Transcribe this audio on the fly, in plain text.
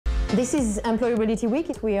This is Employability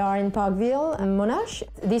Week. We are in Parkville and Monash.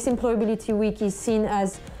 This Employability Week is seen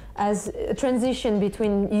as a transition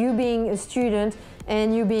between you being a student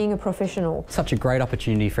and you being a professional. Such a great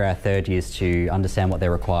opportunity for our third years to understand what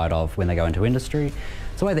they're required of when they go into industry.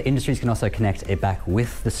 It's a way that industries can also connect it back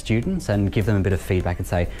with the students and give them a bit of feedback and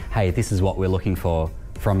say, hey, this is what we're looking for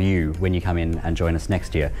from you when you come in and join us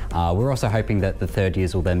next year. We're also hoping that the third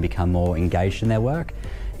years will then become more engaged in their work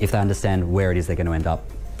if they understand where it is they're going to end up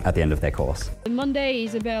at the end of their course. Monday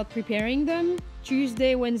is about preparing them.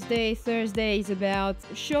 Tuesday, Wednesday, Thursday is about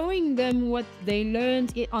showing them what they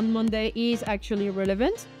learned on Monday is actually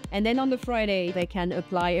relevant. And then on the Friday, they can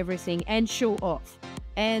apply everything and show off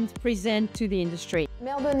and present to the industry.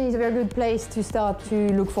 Melbourne is a very good place to start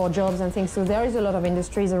to look for jobs and things, so there is a lot of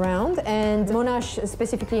industries around, and Monash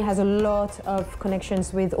specifically has a lot of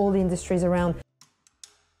connections with all the industries around.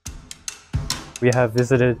 We have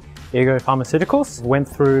visited Pharmaceuticals, went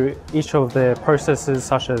through each of the processes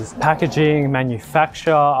such as packaging,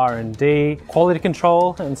 manufacture, R&D, quality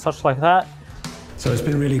control and such like that. So it's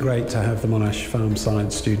been really great to have the Monash Farm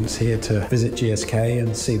Science students here to visit GSK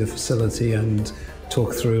and see the facility and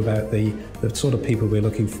talk through about the sort of people we're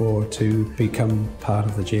looking for to become part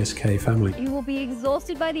of the GSK family. You will be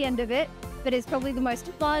exhausted by the end of it, but it's probably the most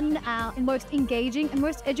fun, most engaging and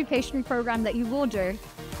most educational program that you will do.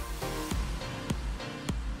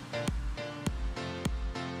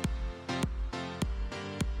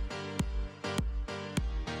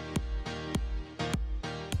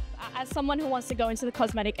 As someone who wants to go into the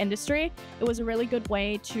cosmetic industry, it was a really good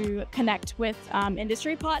way to connect with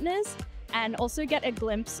industry partners and also get a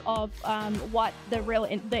glimpse of what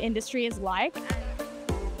the industry is like.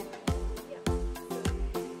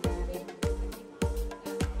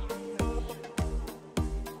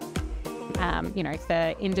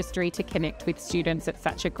 For industry to connect with students, it's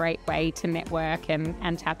such a great way to network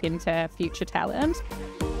and tap into future talent.